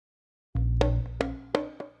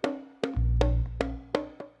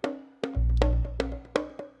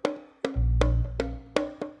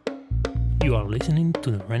You are listening to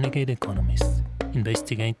The Renegade Economist,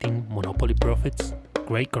 investigating monopoly profits,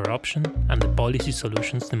 great corruption, and the policy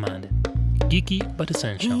solutions demanded. Geeky but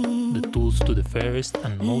essential, the tools to the fairest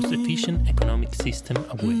and most efficient economic system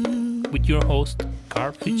await. With your host,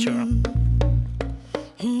 Carl Fitzgerald.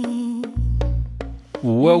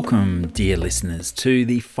 Welcome, dear listeners, to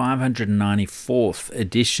the 594th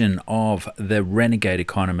edition of The Renegade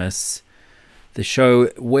Economists, the show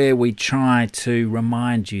where we try to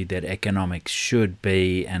remind you that economics should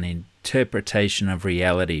be an interpretation of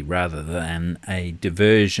reality rather than a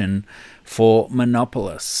diversion for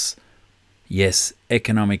monopolists. Yes,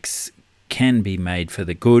 economics can be made for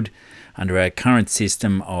the good. Under our current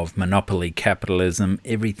system of monopoly capitalism,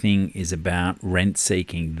 everything is about rent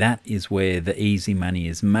seeking. That is where the easy money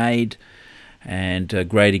is made. And a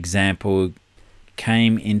great example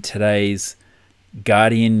came in today's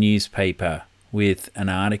Guardian newspaper with an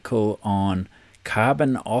article on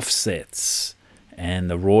carbon offsets and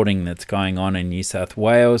the rorting that's going on in New South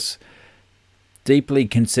Wales. Deeply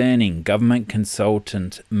concerning. Government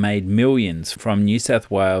consultant made millions from New South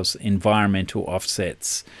Wales environmental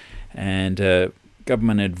offsets, and a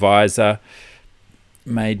government advisor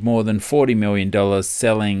made more than $40 million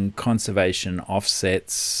selling conservation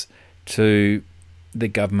offsets to the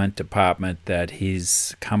government department that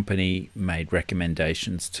his company made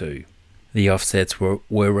recommendations to. The offsets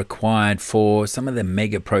were required for some of the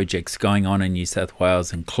mega projects going on in New South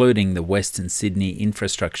Wales, including the Western Sydney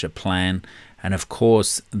Infrastructure Plan and, of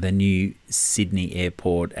course, the new Sydney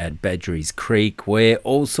Airport at Badgerys Creek, where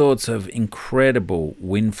all sorts of incredible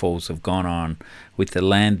windfalls have gone on with the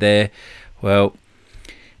land there. Well,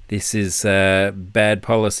 this is bad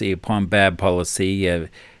policy upon bad policy.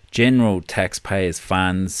 General taxpayers'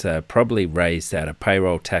 funds, probably raised out of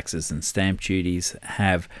payroll taxes and stamp duties,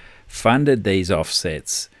 have funded these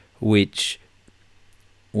offsets, which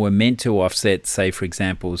were meant to offset, say, for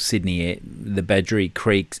example, the Badgerys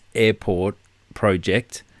Creek Airport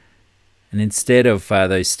project. And instead of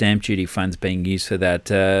those stamp duty funds being used for that,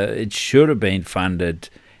 it should have been funded,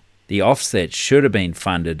 the offset should have been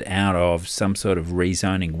funded out of some sort of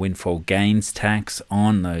rezoning windfall gains tax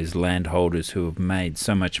on those landholders who have made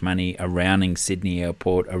so much money around Sydney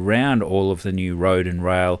Airport, around all of the new road and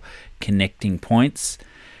rail connecting points.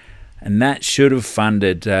 And that should have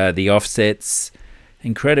funded the offsets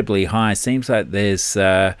incredibly high. Seems like there's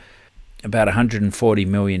about $140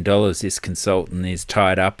 million this consultant is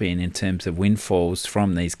tied up in terms of windfalls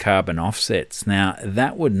from these carbon offsets. Now,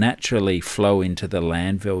 that would naturally flow into the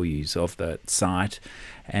land values of that site,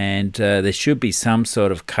 and there should be some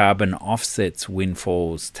sort of carbon offsets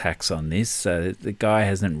windfalls tax on this. The guy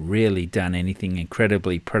hasn't really done anything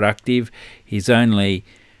incredibly productive. He's only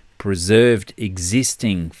preserved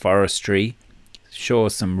existing forestry,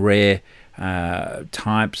 sure, some rare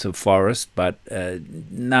types of forest, but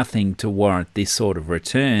nothing to warrant this sort of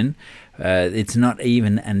return. It's not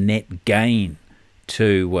even a net gain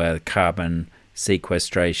to carbon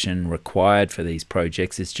sequestration required for these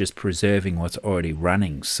projects. It's just preserving what's already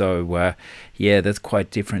running. So that's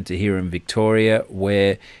quite different to here in Victoria,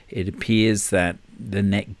 where it appears that the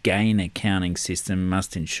net gain accounting system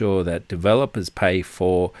must ensure that developers pay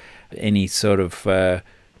for any sort of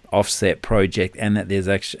offset project and that there's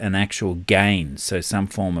an actual gain, so some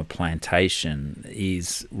form of plantation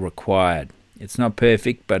is required. It's not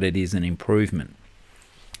perfect, but it is an improvement.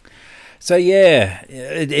 So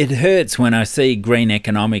it hurts when I see green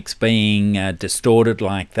economics being distorted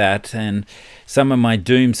like that, and some of my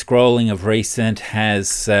doom scrolling of recent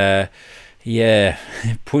has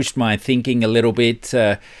pushed my thinking a little bit.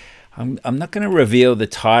 I'm not going to reveal the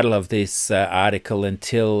title of this article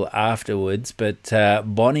until afterwards, but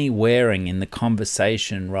Bonnie Waring in The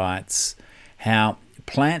Conversation writes how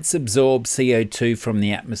plants absorb CO2 from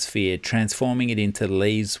the atmosphere, transforming it into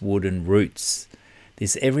leaves, wood and roots.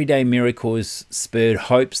 This everyday miracle has spurred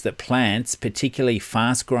hopes that plants, particularly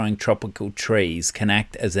fast-growing tropical trees, can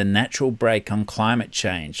act as a natural brake on climate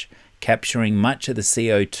change, capturing much of the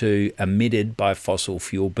CO2 emitted by fossil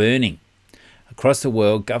fuel burning. Across the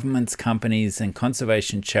world, governments, companies and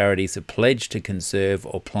conservation charities have pledged to conserve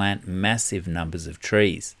or plant massive numbers of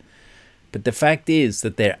trees. But the fact is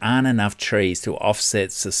that there aren't enough trees to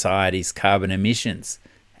offset society's carbon emissions,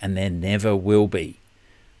 and there never will be.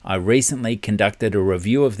 I recently conducted a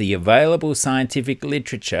review of the available scientific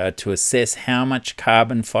literature to assess how much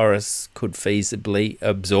carbon forests could feasibly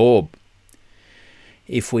absorb.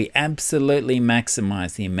 If we absolutely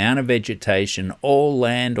maximize the amount of vegetation all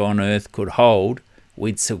land on Earth could hold,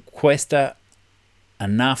 we'd sequester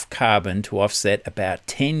enough carbon to offset about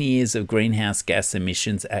 10 years of greenhouse gas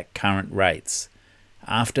emissions at current rates.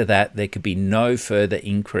 After that, there could be no further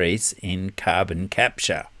increase in carbon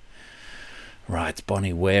capture. Writes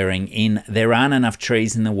Bonnie Waring in There Aren't Enough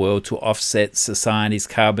Trees in the World to Offset Society's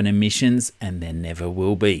Carbon Emissions, and there never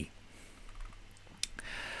will be.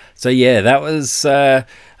 So yeah, that was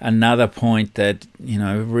another point that,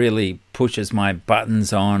 really pushes my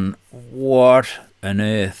buttons on what on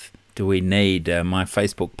earth do we need. My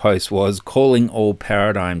Facebook post was calling all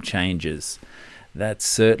paradigm changes. That's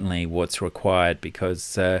certainly what's required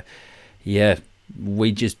because,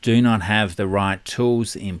 we just do not have the right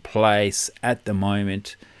tools in place at the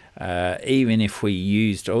moment. Even if we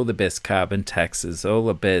used all the best carbon taxes, all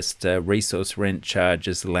the best resource rent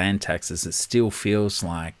charges, land taxes, it still feels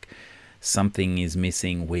like something is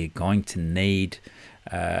missing. We're going to need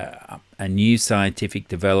a new scientific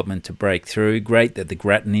development to break through. Great that the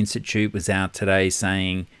Grattan Institute was out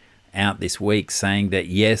this week saying that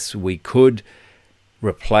yes, we could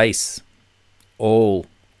replace all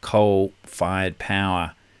coal-fired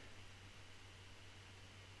power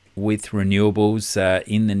with renewables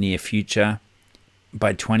in the near future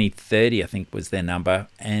by 2030, I think was their number,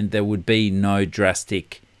 and there would be no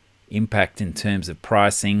drastic impact in terms of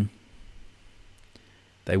pricing.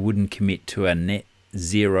 They wouldn't commit to a net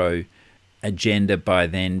zero agenda by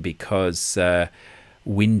then because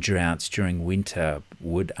wind droughts during winter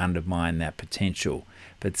would undermine that potential.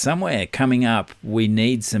 But somewhere coming up, we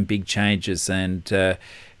need some big changes, and I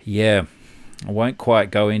won't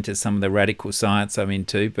quite go into some of the radical science I'm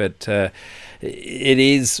into, but it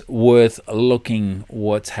is worth looking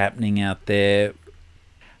what's happening out there.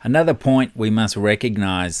 Another point we must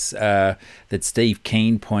recognise that Steve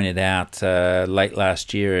Keen pointed out late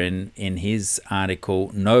last year in his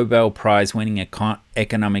article, Nobel Prize-winning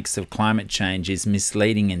economics of climate change is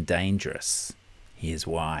misleading and dangerous. Here's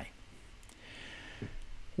why.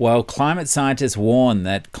 While climate scientists warn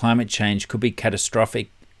that climate change could be catastrophic,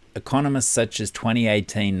 economists such as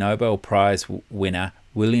 2018 Nobel Prize winner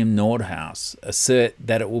William Nordhaus assert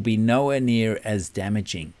that it will be nowhere near as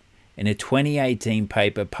damaging. In a 2018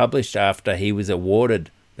 paper published after he was awarded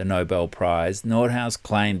the Nobel Prize, Nordhaus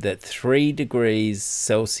claimed that 3 degrees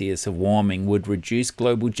Celsius of warming would reduce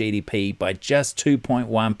global GDP by just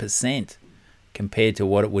 2.1% compared to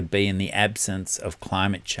what it would be in the absence of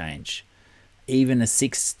climate change. Even a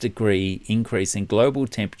 6-degree increase in global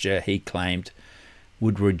temperature, he claimed,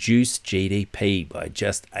 would reduce GDP by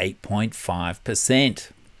just 8.5%.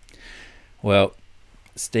 Well,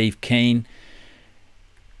 Steve Keen,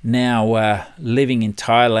 now living in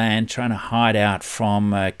Thailand, trying to hide out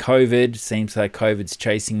from COVID. Seems like COVID's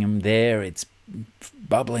chasing him there. It's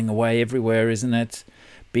bubbling away everywhere, isn't it?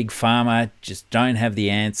 Big Pharma just don't have the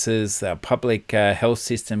answers. Our public health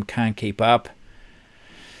system can't keep up.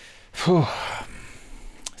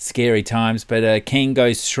 Scary times, but Keen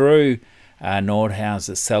goes through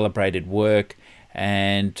Nordhaus's celebrated work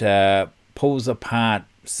and pulls apart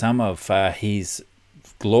some of his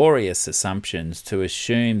glorious assumptions to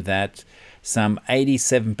assume that some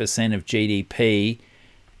 87% of GDP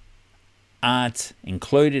aren't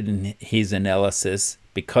included in his analysis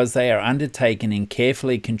because they are undertaken in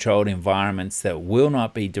carefully controlled environments that will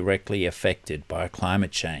not be directly affected by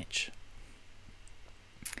climate change.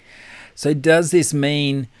 So does this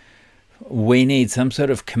mean we need some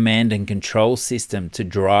sort of command and control system to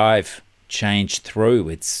drive change through?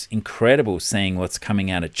 It's incredible seeing what's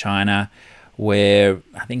coming out of China, where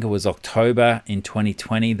I think it was October in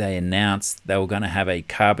 2020, they announced they were going to have a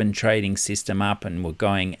carbon trading system up and were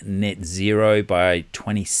going net zero by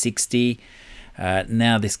 2060.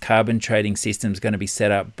 Now this carbon trading system is going to be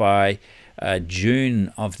set up by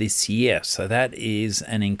June of this year. So that is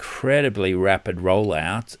an incredibly rapid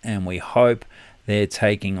rollout, and we hope they're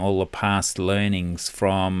taking all the past learnings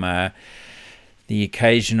from the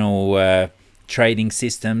occasional trading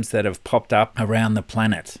systems that have popped up around the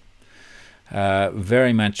planet.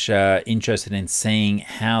 Very much interested in seeing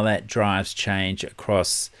how that drives change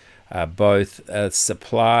across both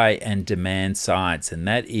supply and demand sides, and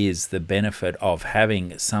that is the benefit of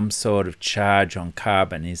having some sort of charge on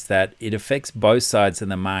carbon, is that it affects both sides of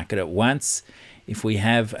the market at once. If we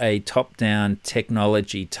have a top-down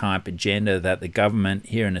technology type agenda that the government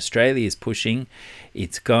here in Australia is pushing,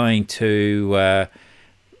 it's going to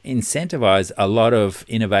incentivize a lot of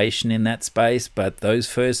innovation in that space, but those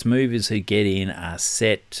first movers who get in are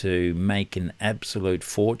set to make an absolute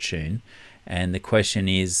fortune. And the question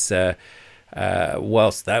is,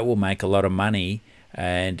 whilst that will make a lot of money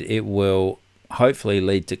and it will hopefully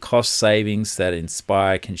lead to cost savings that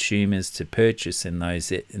inspire consumers to purchase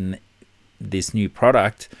in this new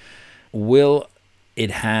product, will it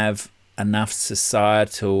have enough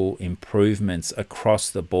societal improvements across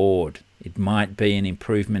the board It might be an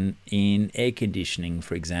improvement in air conditioning,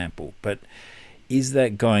 for example. But is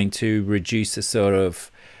that going to reduce the sort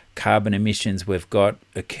of carbon emissions we've got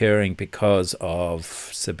occurring because of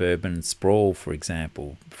suburban sprawl, for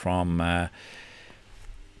example, from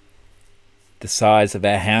the size of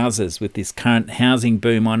our houses with this current housing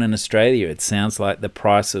boom on in Australia? It sounds like the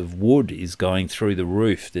price of wood is going through the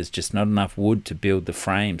roof. There's just not enough wood to build the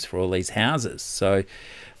frames for all these houses. So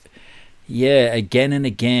yeah, again and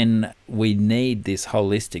again, we need this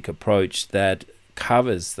holistic approach that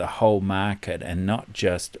covers the whole market and not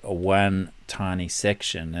just a one tiny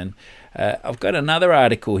section. And I've got another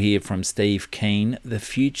article here from Steve Keen. The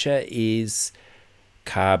future is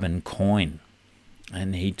carbon coin.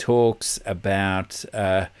 And he talks about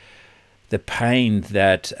the pain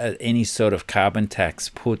that any sort of carbon tax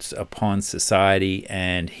puts upon society,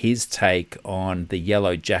 and his take on the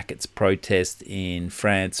Yellow Jackets protest in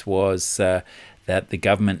France was that the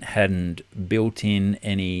government hadn't built in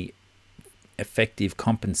any effective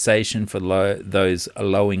compensation for those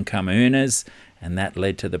low-income earners, and that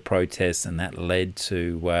led to the protests, and that led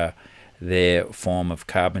to their form of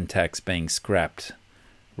carbon tax being scrapped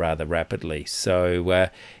rather rapidly. So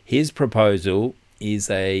his proposal is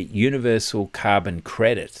a universal carbon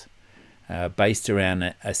credit based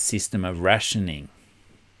around a system of rationing.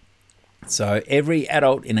 So every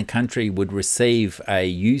adult in a country would receive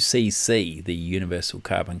a UCC, the Universal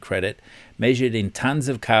Carbon Credit, measured in tons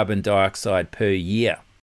of carbon dioxide per year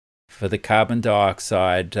for the carbon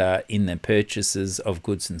dioxide in the purchases of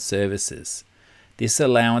goods and services. This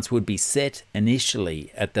allowance would be set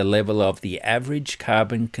initially at the level of the average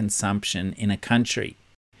carbon consumption in a country.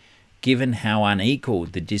 Given how unequal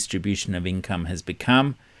the distribution of income has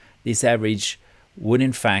become, this average would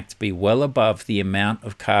in fact be well above the amount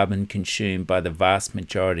of carbon consumed by the vast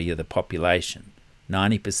majority of the population.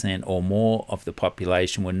 90% or more of the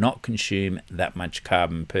population would not consume that much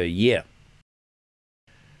carbon per year.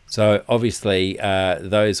 So obviously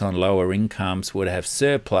those on lower incomes would have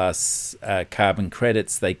surplus carbon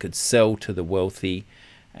credits they could sell to the wealthy,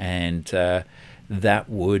 and that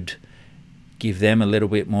would give them a little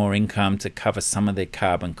bit more income to cover some of their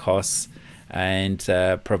carbon costs, and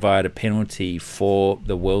provide a penalty for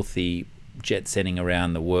the wealthy jet setting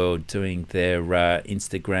around the world, doing their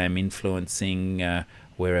Instagram influencing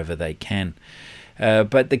wherever they can.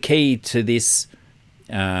 But the key to this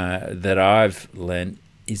that I've learned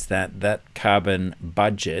is that carbon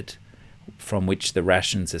budget from which the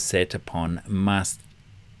rations are set upon must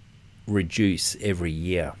reduce every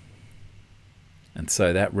year. And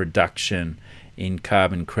so that reduction in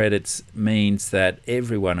carbon credits means that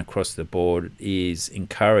everyone across the board is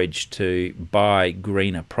encouraged to buy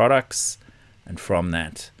greener products, and from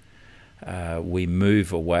that we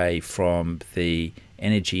move away from the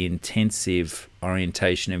energy intensive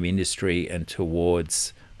orientation of industry and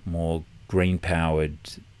towards more green powered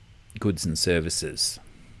goods and services.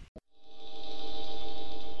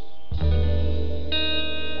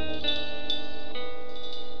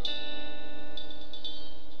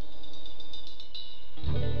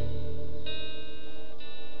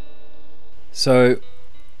 So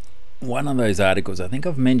one of those articles, I think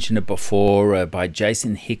I've mentioned it before, by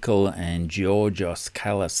Jason Hickel and Georgios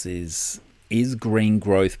Kallis is green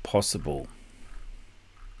growth possible?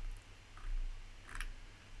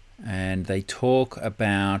 And they talk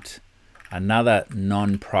about another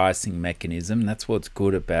non-pricing mechanism. That's what's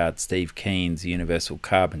good about Steve Keen's Universal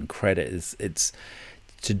Carbon Credit, is it's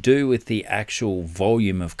to do with the actual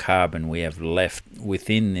volume of carbon we have left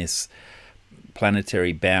within this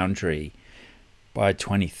planetary boundary by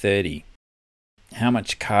 2030. How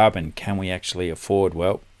much carbon can we actually afford?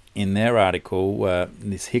 Well, in their article,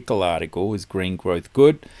 this Hickel article, is Green Growth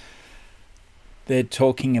Good? They're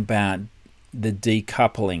talking about the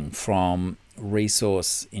decoupling from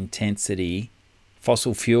resource intensity,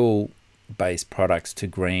 fossil fuel based products to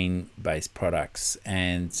green based products.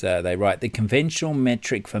 And they write, the conventional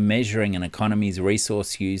metric for measuring an economy's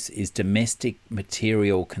resource use is domestic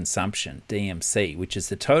material consumption, DMC, which is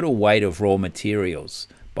the total weight of raw materials,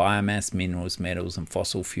 biomass, minerals, metals, and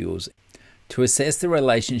fossil fuels. To assess the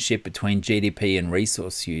relationship between GDP and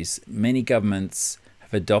resource use, many governments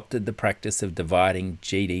have adopted the practice of dividing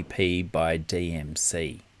GDP by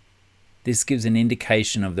DMC. This gives an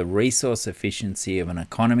indication of the resource efficiency of an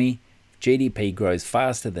economy. If GDP grows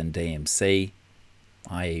faster than DMC,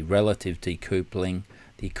 i.e. relative decoupling,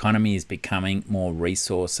 the economy is becoming more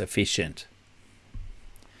resource efficient.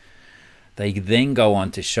 They then go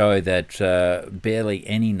on to show that barely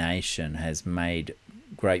any nation has made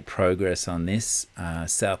great progress on this,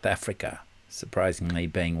 South Africa surprisingly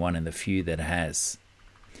being one of the few that has.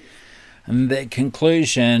 And the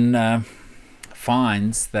conclusion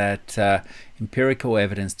finds that empirical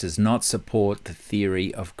evidence does not support the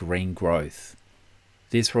theory of green growth.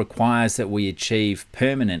 This requires that we achieve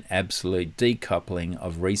permanent absolute decoupling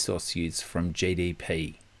of resource use from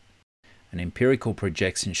GDP. And empirical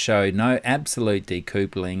projections show no absolute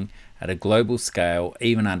decoupling at a global scale,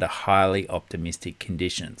 even under highly optimistic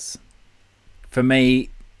conditions. For me,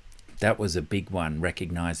 that was a big one,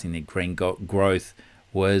 recognizing that green growth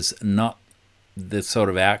was not the sort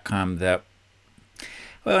of outcome that,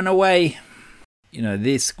 well, in a way,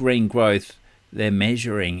 this green growth they're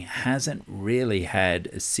measuring hasn't really had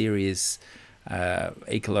a serious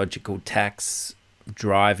ecological tax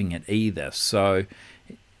driving it either. So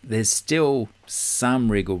there's still some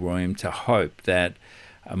wriggle room to hope that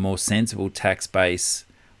a more sensible tax base,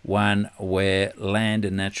 one where land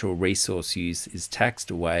and natural resource use is taxed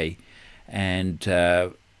away and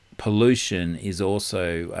pollution is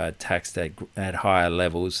also taxed at higher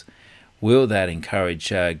levels, will that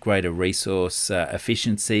encourage greater resource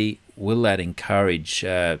efficiency? Will that encourage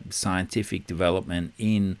scientific development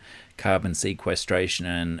in carbon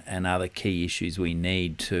sequestration and other key issues we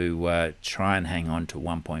need to try and hang on to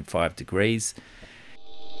 1.5 degrees?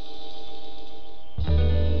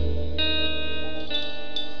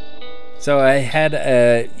 So I had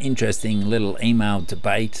an interesting little email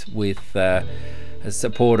debate with a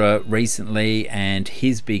supporter recently, and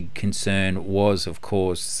his big concern was, of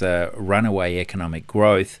course, runaway economic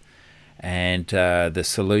growth. And the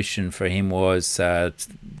solution for him was to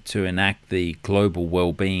enact the Global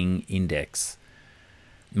Wellbeing Index.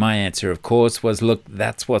 My answer, of course, was, look,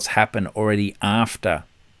 that's what's happened already after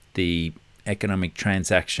the economic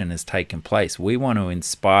transaction has taken place. We want to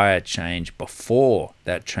inspire change before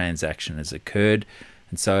that transaction has occurred.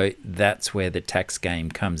 And so that's where the tax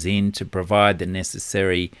game comes in, to provide the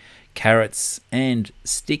necessary carrots and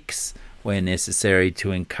sticks where necessary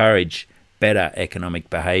to encourage better economic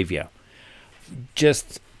behaviour.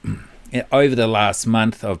 Just over the last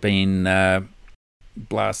month, I've been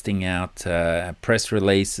blasting out press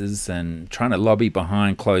releases and trying to lobby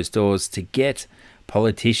behind closed doors to get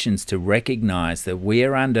politicians to recognise that we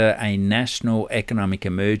are under a national economic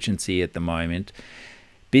emergency at the moment.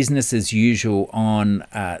 Business as usual on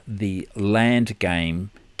the land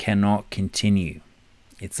game cannot continue.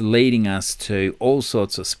 It's leading us to all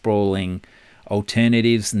sorts of sprawling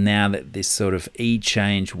alternatives now that this sort of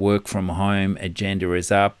e-change work from home agenda is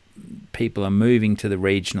up. People are moving to the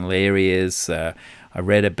regional areas. I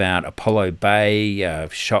read about Apollo Bay,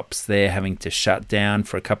 shops there having to shut down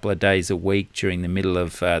for a couple of days a week during the middle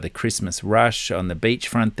of the Christmas rush on the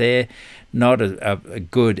beachfront there. Not a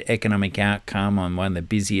good economic outcome on one of the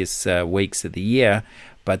busiest weeks of the year,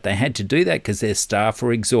 but they had to do that because their staff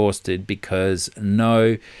were exhausted, because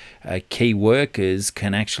no key workers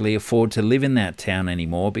can actually afford to live in that town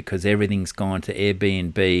anymore, because everything's gone to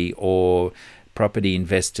Airbnb, or property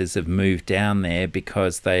investors have moved down there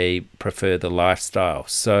because they prefer the lifestyle.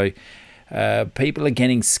 So people are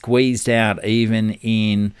getting squeezed out even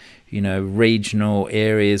in regional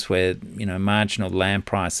areas where marginal land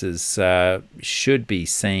prices should be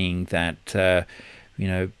seeing that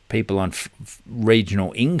people on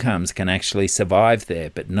regional incomes can actually survive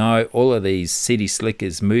there. But no, all of these city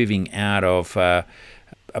slickers moving out of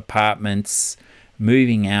apartments,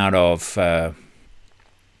 moving out of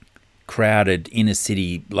crowded inner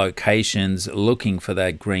city locations, looking for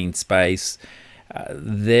that green space,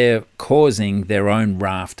 they're causing their own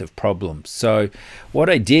raft of problems. So what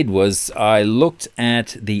I did was I looked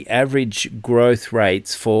at the average growth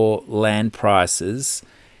rates for land prices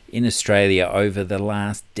in Australia over the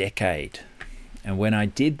last decade. And when I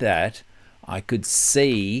did that, I could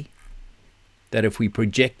see that if we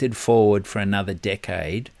projected forward for another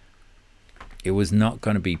decade, it was not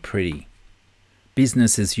going to be pretty.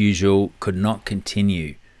 Business as usual could not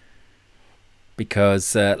continue,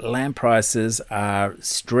 because land prices are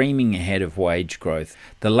streaming ahead of wage growth.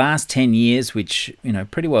 The last 10 years, which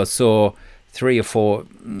pretty well saw 3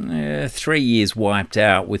 years wiped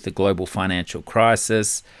out with the global financial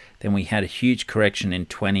crisis. Then we had a huge correction in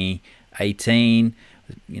 2018,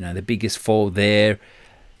 the biggest fall there.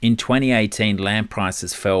 In 2018, land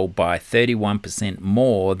prices fell by 31%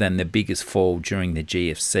 more than the biggest fall during the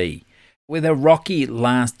GFC. With a rocky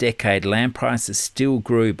last decade, land prices still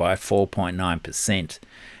grew by 4.9%.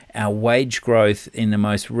 Our wage growth in the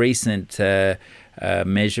most recent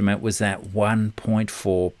measurement was at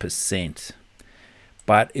 1.4%.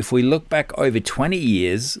 But if we look back over 20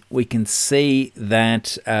 years, we can see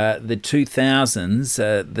that the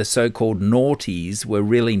 2000s, the so-called noughties, were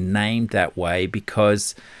really named that way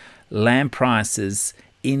because land prices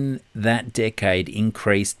in that decade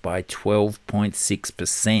increased by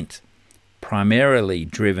 12.6%, primarily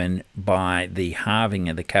driven by the halving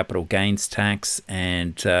of the capital gains tax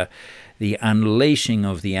and the unleashing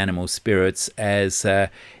of the animal spirits as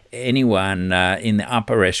anyone in the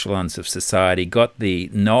upper echelons of society got the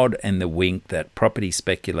nod and the wink that property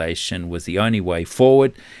speculation was the only way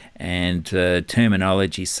forward, and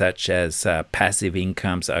terminology such as passive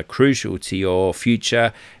incomes are crucial to your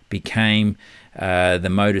future became the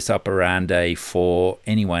modus operandi for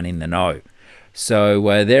anyone in the know.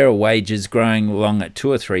 So there are wages growing along at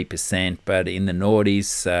 2 or 3%, but in the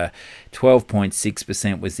noughties,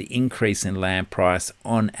 12.6% was the increase in land price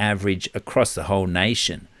on average across the whole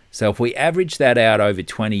nation. So if we average that out over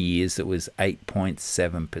 20 years, it was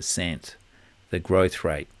 8.7%, the growth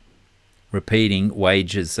rate. Repeating,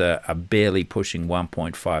 wages are barely pushing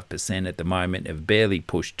 1.5% at the moment, have barely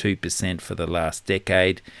pushed 2% for the last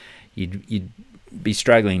decade. You'd be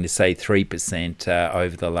struggling to say 3%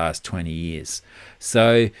 over the last 20 years.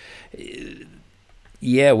 So,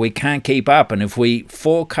 yeah, we can't keep up. And if we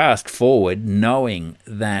forecast forward, knowing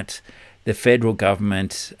that the federal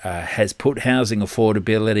government has put housing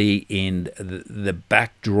affordability in the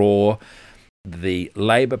back drawer, the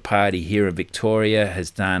Labor Party here in Victoria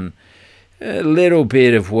has done a little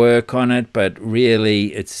bit of work on it, but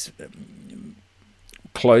really it's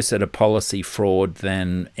closer to policy fraud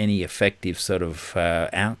than any effective sort of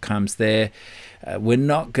outcomes there. We're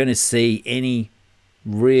not going to see any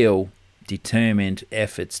real determined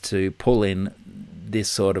efforts to pull in this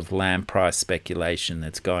sort of land price speculation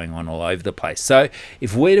that's going on all over the place. So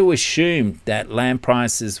if we're to assume that land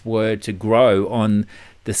prices were to grow on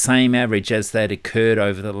the same average as that occurred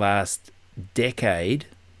over the last decade,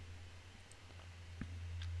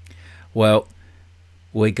 well,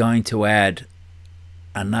 we're going to add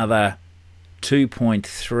another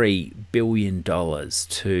 $2.3 billion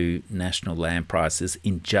to national land prices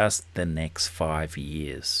in just the next 5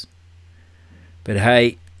 years. But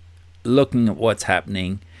hey, looking at what's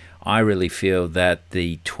happening, I really feel that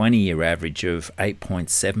the 20-year average of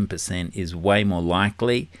 8.7% is way more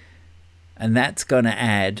likely, and that's going to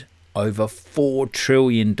add over $4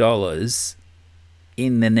 trillion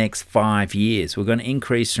in the next 5 years. We're going to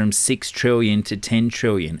increase from 6 trillion to 10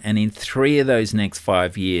 trillion. And in 3 of those next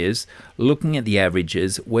 5 years, looking at the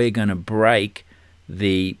averages, we're going to break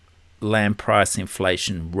the land price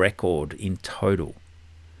inflation record in total.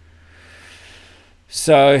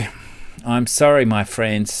 So I'm sorry, my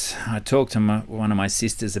friends. I talked to one of my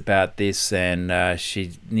sisters about this, and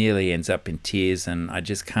she nearly ends up in tears, and I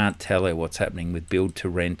just can't tell her what's happening with build to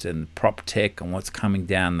rent and prop tech and what's coming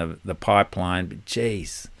down the pipeline. But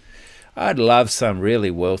geez, I'd love some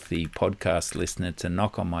really wealthy podcast listener to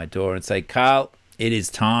knock on my door and say, Carl, it is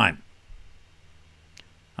time.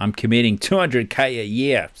 I'm committing $200K a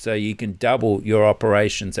year so you can double your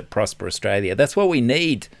operations at Prosper Australia. That's what we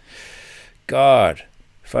need. God,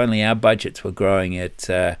 if only our budgets were growing at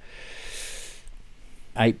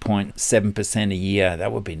 8.7% a year,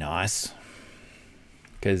 that would be nice.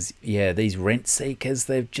 Because, yeah, these rent seekers,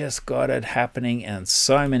 they've just got it happening on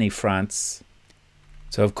so many fronts.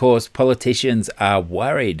 So, of course, politicians are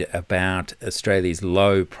worried about Australia's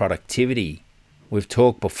low productivity. We've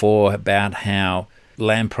talked before about how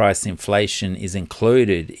land price inflation is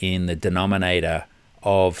included in the denominator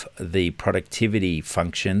of the productivity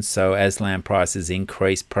function. So as land prices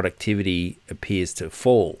increase, productivity appears to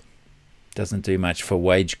fall. Doesn't do much for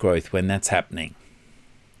wage growth when that's happening.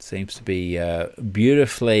 Seems to be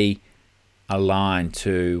beautifully aligned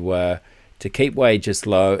to keep wages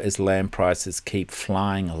low as land prices keep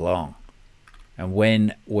flying along. And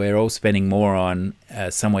when we're all spending more on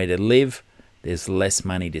somewhere to live, there's less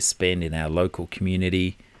money to spend in our local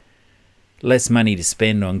community, less money to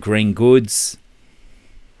spend on green goods,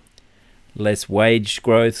 less wage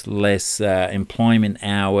growth, less employment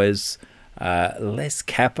hours, less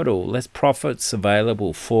capital, less profits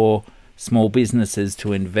available for small businesses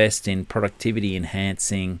to invest in productivity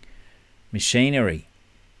enhancing machinery.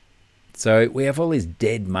 So we have all this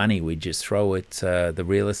dead money we just throw at the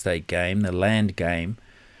real estate game, the land game.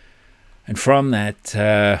 And from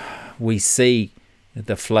that, we see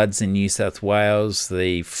the floods in New South Wales,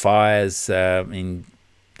 the fires in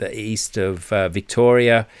the east of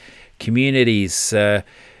Victoria, communities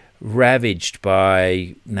ravaged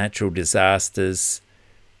by natural disasters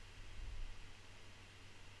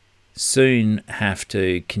soon have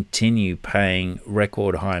to continue paying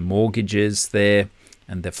record high mortgages there,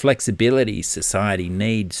 and the flexibility society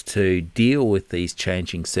needs to deal with these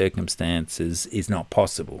changing circumstances is not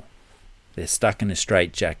possible. They're stuck in a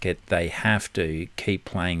straitjacket. They have to keep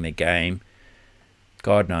playing the game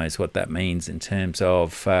God knows what that means in terms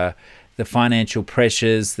of the financial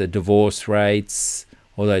pressures, the divorce rates,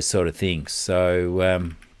 all those sort of things.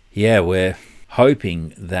 So, we're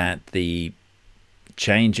hoping that the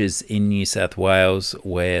changes in New South Wales,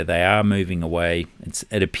 where they are moving away,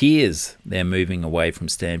 it appears they're moving away from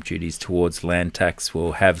stamp duties towards land tax,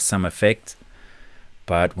 will have some effect.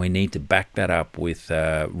 But we need to back that up with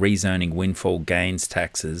rezoning windfall gains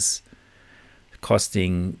taxes,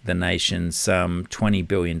 costing the nation some $20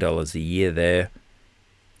 billion a year there.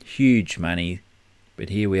 Huge money. But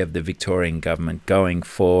here we have the Victorian government going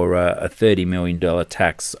for a $30 million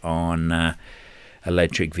tax on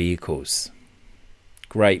electric vehicles.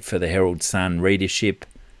 Great for the Herald Sun readership.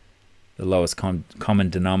 The lowest common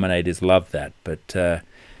denominators love that. But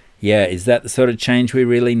is that the sort of change we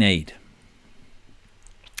really need?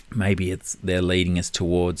 Maybe they're leading us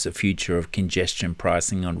towards a future of congestion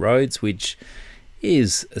pricing on roads, which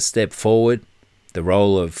is a step forward. The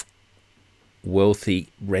role of wealthy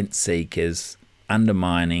rent seekers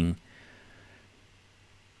undermining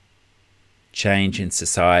change in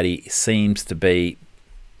society seems to be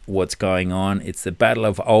what's going on. It's the battle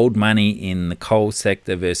of old money in the coal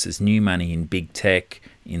sector versus new money in big tech,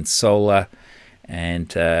 in solar,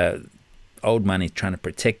 and old money trying to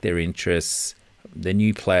protect their interests. The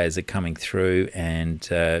new players are coming through, and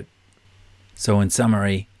so in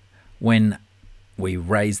summary, when we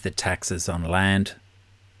raise the taxes on land,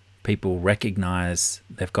 people recognize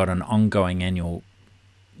they've got an ongoing annual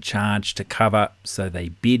charge to cover, so they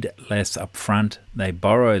bid less upfront, they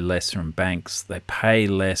borrow less from banks, they pay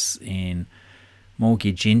less in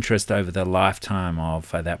mortgage interest over the lifetime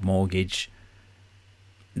of that mortgage.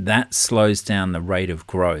 That slows down the rate of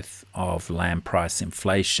growth of land price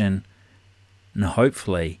inflation, and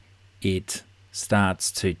hopefully it starts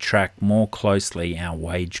to track more closely our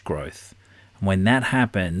wage growth. And when that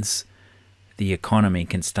happens, the economy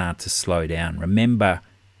can start to slow down. Remember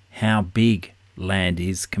how big land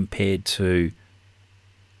is compared to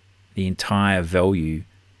the entire value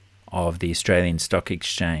of the Australian Stock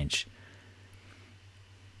Exchange.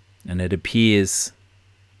 And it appears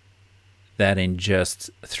that in just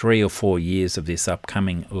 3 or 4 years of this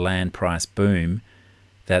upcoming land price boom,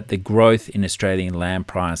 that the growth in Australian land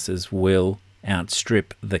prices will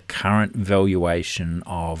outstrip the current valuation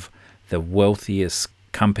of the wealthiest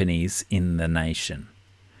companies in the nation.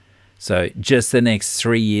 So just the next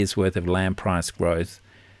 3 years worth of land price growth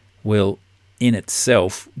will in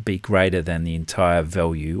itself be greater than the entire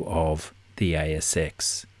value of the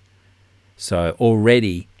ASX. So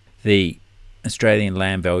already the Australian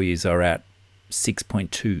land values are at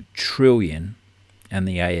 6.2 trillion and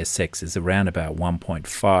the ASX is around about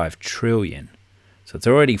 1.5 trillion. So it's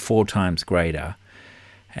already 4 times greater.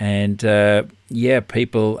 And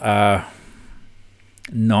people are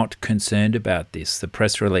not concerned about this. The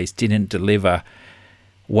press release didn't deliver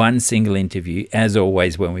one single interview, as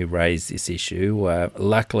always when we raise this issue.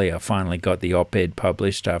 Luckily, I finally got the op-ed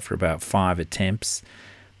published after about 5 attempts.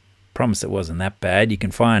 Promise it wasn't that bad. You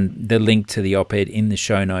can find the link to the op-ed in the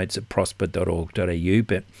show notes at prosper.org.au.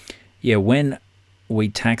 But when we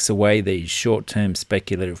tax away these short-term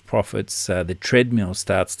speculative profits, the treadmill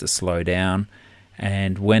starts to slow down.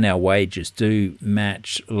 And when our wages do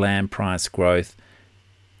match land price growth,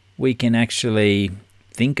 we can actually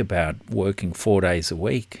think about working 4 days a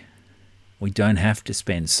week. We don't have to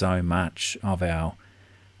spend so much of our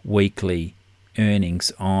weekly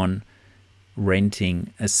earnings on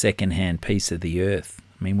renting a second-hand piece of the earth.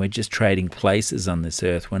 I mean, we're just trading places on this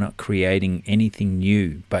earth. We're not creating anything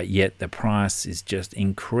new, but yet the price is just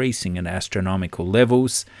increasing at astronomical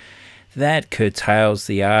levels. That curtails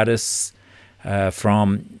the artists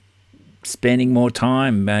from spending more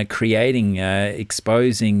time creating,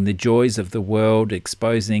 exposing the joys of the world,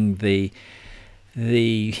 exposing the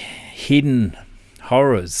hidden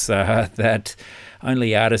horrors that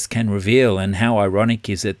only artists can reveal. And how ironic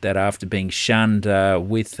is it that after being shunned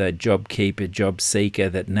with JobKeeper,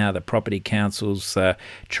 JobSeeker, that now the property council's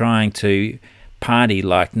trying to party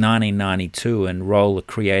like 1992 and roll the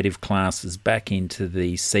creative classes back into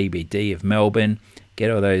the CBD of Melbourne,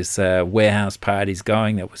 get all those warehouse parties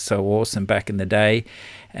going that was so awesome back in the day,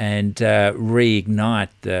 and reignite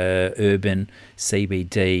the urban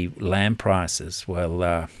CBD land prices.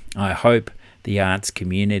 Well, I hope the arts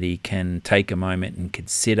community can take a moment and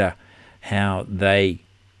consider how they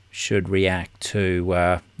should react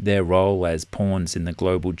to their role as pawns in the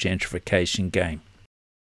global gentrification game.